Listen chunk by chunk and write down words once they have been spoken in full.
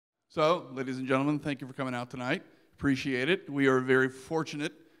So, ladies and gentlemen, thank you for coming out tonight. Appreciate it. We are very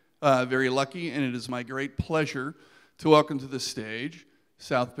fortunate, very lucky, and it is my great pleasure to welcome to the stage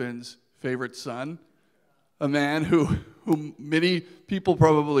South Bend's favorite son, a man who many people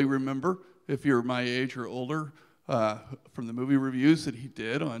probably remember, if you're my age or older, from the movie reviews that he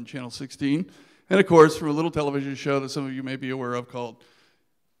did on Channel 16, and of course from a little television show that some of you may be aware of called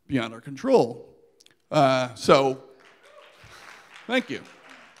Beyond Our Control. So, thank you.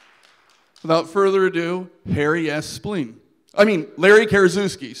 Without further ado, Larry Karaszewski,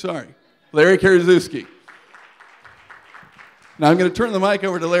 sorry. Larry Karaszewski. Now I'm going to turn the mic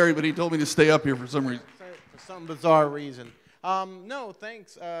over to Larry, but he told me to stay up here for some reason. For some bizarre reason. No,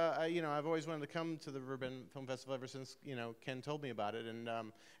 thanks. I've always wanted to come to the Riverbend Film Festival ever since, Ken told me about it, and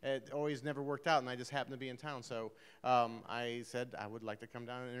it always never worked out, and I just happened to be in town, so I said I would like to come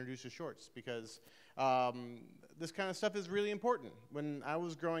down and introduce the shorts, because this kind of stuff is really important. When I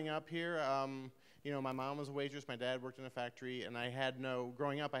was growing up here, my mom was a waitress, my dad worked in a factory, and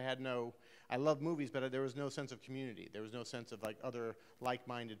growing up, I loved movies, but there was no sense of community. There was no sense of other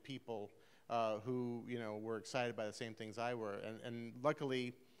like-minded people who were excited by the same things I were. And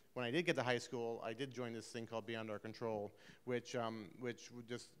luckily, when I did get to high school, I did join this thing called Beyond Our Control, which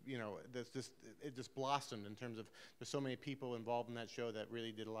just it just blossomed in terms of there's so many people involved in that show that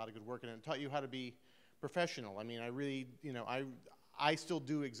really did a lot of good work, and it taught you how to be professional. I mean, I really, I still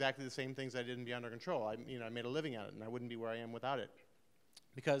do exactly the same things I did in Beyond Our Control. I made a living at it, and I wouldn't be where I am without it,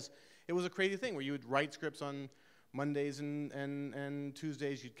 because it was a crazy thing where you would write scripts on Mondays and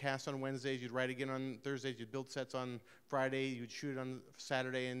Tuesdays, you'd cast on Wednesdays, you'd write again on Thursdays, you'd build sets on Friday, you'd shoot it on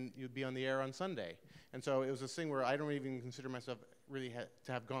Saturday, and you'd be on the air on Sunday. And so it was this thing where I don't even consider myself really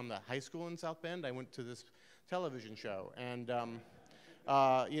to have gone to high school in South Bend. I went to this television show, and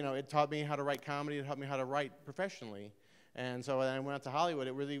it taught me how to write comedy, it taught me how to write professionally. And so when I went out to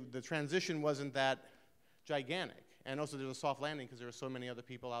Hollywood, the transition wasn't that gigantic. And also there was a soft landing because there were so many other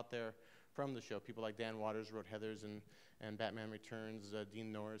people out there from the show. People like Dan Waters wrote Heathers and Batman Returns,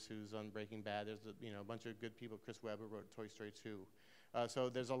 Dean Norris, who's on Breaking Bad. There's a bunch of good people. Chris Webber wrote Toy Story 2. So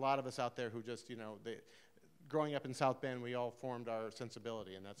there's a lot of us out there who just, growing up in South Bend, we all formed our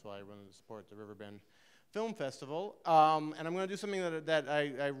sensibility, and that's why I wanted to support the Riverbend Film Festival. And I'm going to do something that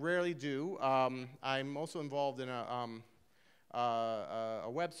I rarely do. I'm also involved in a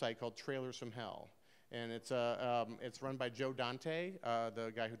website called Trailers from Hell. And it's run by Joe Dante,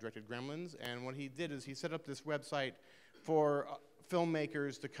 the guy who directed Gremlins. And what he did is he set up this website for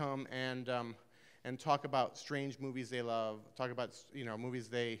filmmakers to come and talk about strange movies they love, talk about movies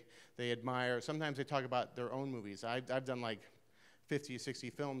they admire. Sometimes they talk about their own movies. I've done like 50, 60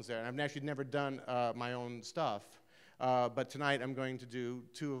 films there, and I've actually never done my own stuff. But tonight I'm going to do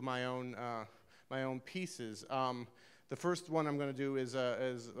two of my own pieces. The first one I'm going to do is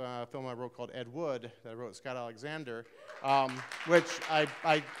a film I wrote called Ed Wood that I wrote with Scott Alexander, which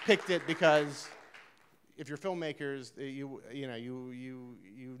I picked it because if you're filmmakers, you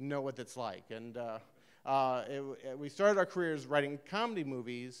know what it's like. And we started our careers writing comedy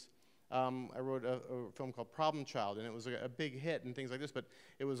movies. I wrote a film called Problem Child, and it was a big hit and things like this. But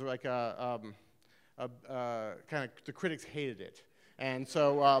it was like kind of the critics hated it, and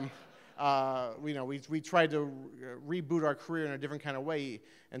so. We tried to reboot our career in a different kind of way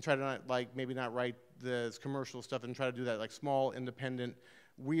and try to maybe not write this commercial stuff and try to do that like small, independent,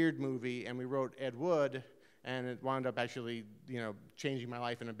 weird movie. And we wrote Ed Wood, and it wound up actually, changing my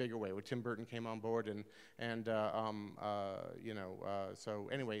life in a bigger way. Where Tim Burton came on board, so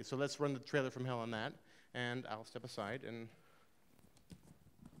anyway, so let's run the trailer from hell on that, and I'll step aside and.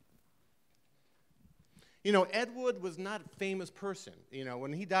 Ed Wood was not a famous person.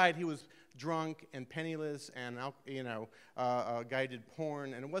 When he died, he was drunk and penniless, and a guy did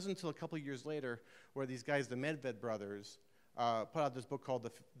porn. And it wasn't until a couple of years later where these guys, the Medved brothers, put out this book called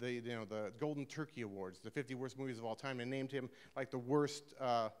the Golden Turkey Awards, the 50 worst movies of all time, and named him like the worst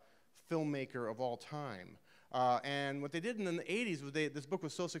filmmaker of all time. And what they did in the 80s was this book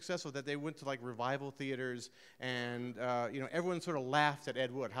was so successful that they went to revival theaters, and everyone sort of laughed at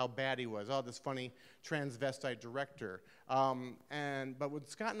Ed Wood, how bad he was. Oh, this funny transvestite director. But when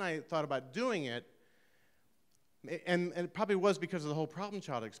Scott and I thought about doing it, and it probably was because of the whole Problem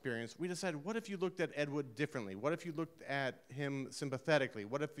Child experience, we decided, what if you looked at Ed Wood differently? What if you looked at him sympathetically?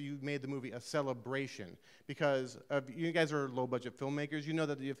 What if you made the movie a celebration? Because you guys are low-budget filmmakers. You know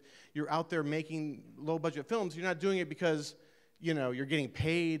that if you're out there making low-budget films, you're not doing it because you're getting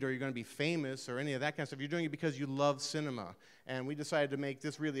paid or you're going to be famous or any of that kind of stuff. You're doing it because you love cinema. And we decided to make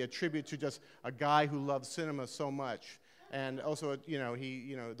this really a tribute to just a guy who loves cinema so much. And also,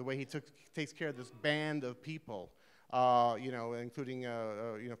 the way he takes care of this band of people. you know, including you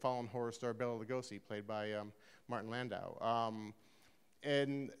know, fallen horror star Bela Lugosi, played by Martin Landau.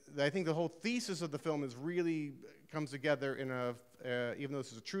 And I think the whole thesis of the film is really comes together in a, even though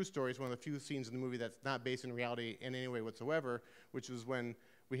this is a true story, it's one of the few scenes in the movie that's not based in reality in any way whatsoever, which is when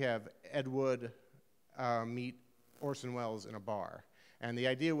we have Ed Wood meet Orson Welles in a bar. And the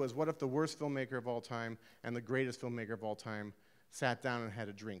idea was, what if the worst filmmaker of all time and the greatest filmmaker of all time sat down and had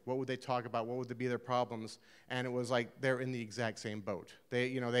a drink? What would they talk about? What would be their problems? And it was like they're in the exact same boat. They,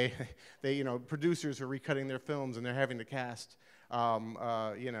 you know, producers are recutting their films and they're having to cast,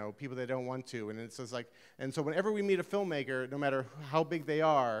 you know, people they don't want to. And it's just like, and so whenever we meet a filmmaker, no matter how big they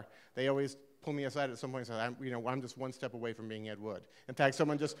are, they always pull me aside at some point and say, you know, I'm just one step away from being Ed Wood. In fact,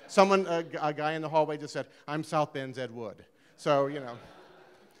 a guy in the hallway just said, I'm South Bend's Ed Wood. So, you know,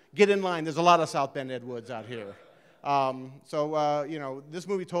 get in line. There's a lot of South Bend Ed Woods out here. You know, this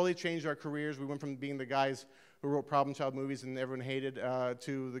movie totally changed our careers. We went from being the guys who wrote Problem Child movies and everyone hated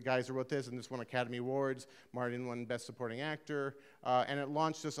to the guys who wrote this, and this won Academy Awards. Martin won Best Supporting Actor, and it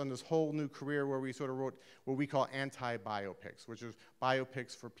launched us on this whole new career where we sort of wrote what we call anti-biopics, which is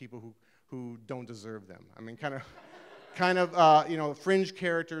biopics for people who don't deserve them. I mean, kind of, you know, fringe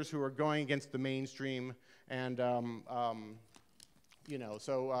characters who are going against the mainstream, and you know,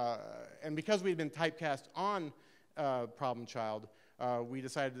 so and because we'd been typecast on Problem Child, we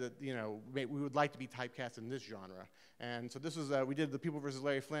decided that, you know, we would like to be typecast in this genre. And so this was, we did The People vs.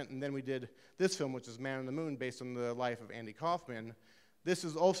 Larry Flint, and then we did this film, which is Man on the Moon, based on the life of Andy Kaufman. This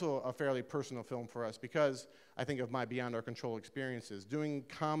is also a fairly personal film for us because I think of my beyond our control experiences. Doing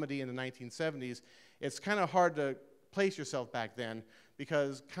comedy in the 1970s, it's kind of hard to place yourself back then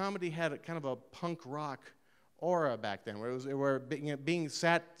because comedy had a kind of a punk rock aura back then, where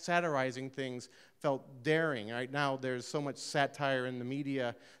satirizing things felt daring. Right now, there's so much satire in the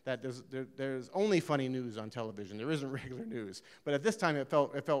media that there's only funny news on television. There isn't regular news. But at this time, it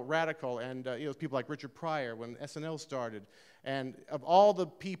felt radical, and you know, people like Richard Pryor when SNL started. And of all the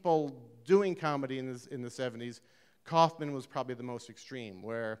people doing comedy in the 70s, Kaufman was probably the most extreme,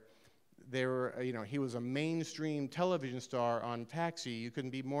 where they were, you know, he was a mainstream television star on Taxi. You couldn't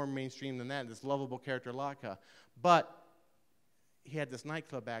be more mainstream than that, this lovable character, Laka. But he had this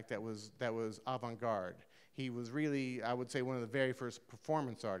nightclub act that was avant-garde. He was really, I would say, one of the very first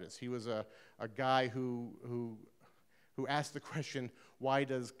performance artists. He was a guy who asked the question, why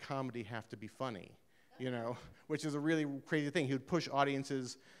does comedy have to be funny? You know, which is a really crazy thing. He would push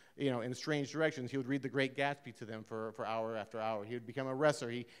audiences, you know, in strange directions. He would read The Great Gatsby to them for hour after hour. He would become a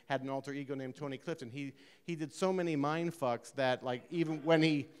wrestler. He had an alter ego named Tony Clifton. He did so many mind fucks that, like, even when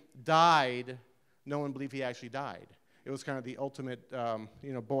he died, no one believed he actually died. It was kind of the ultimate,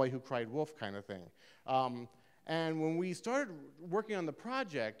 you know, boy who cried wolf kind of thing. And when we started working on the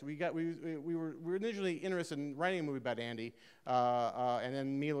project, we were initially interested in writing a movie about Andy, and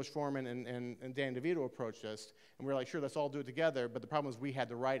then Milos Forman and Dan DeVito approached us, and we were like, sure, let's all do it together. But the problem was we had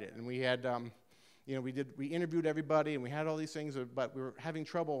to write it, and we had, you know, we interviewed everybody, and we had all these things, but we were having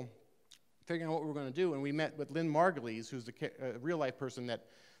trouble figuring out what we were going to do. And we met with Lynn Margulies, who's the real life person that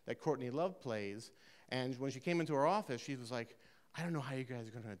Courtney Love plays. And when she came into our office, she was like, I don't know how you guys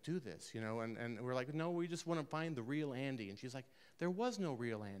are going to do this, you know, and we're like, no, we just want to find the real Andy. And she's like, there was no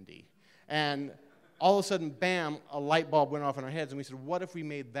real Andy. And all of a sudden, bam, a light bulb went off in our heads, and we said, what if we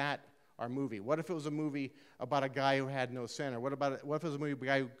made that our movie? What if it was a movie about a guy who had no center? What if it was a movie about a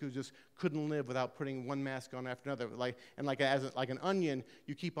guy who just couldn't live without putting one mask on after another? Like an onion,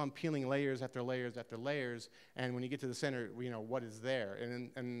 you keep on peeling layers after layers after layers, and when you get to the center, you know, what is there?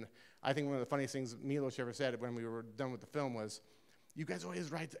 And I think one of the funniest things Milos ever said when we were done with the film was, you guys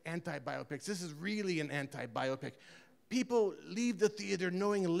always write anti-biopics. This is really an anti-biopic. People leave the theater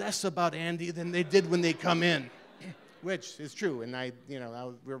knowing less about Andy than they did when they come in, which is true, and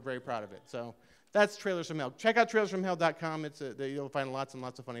we're very proud of it. So that's Trailers from Hell. Check out trailersfromhell.com. You'll find lots and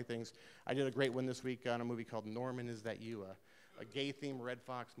lots of funny things. I did a great one this week on a movie called Norman, Is That You? A gay-themed Red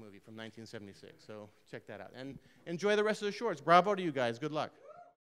Fox movie from 1976. So check that out. And enjoy the rest of the shorts. Bravo to you guys. Good luck.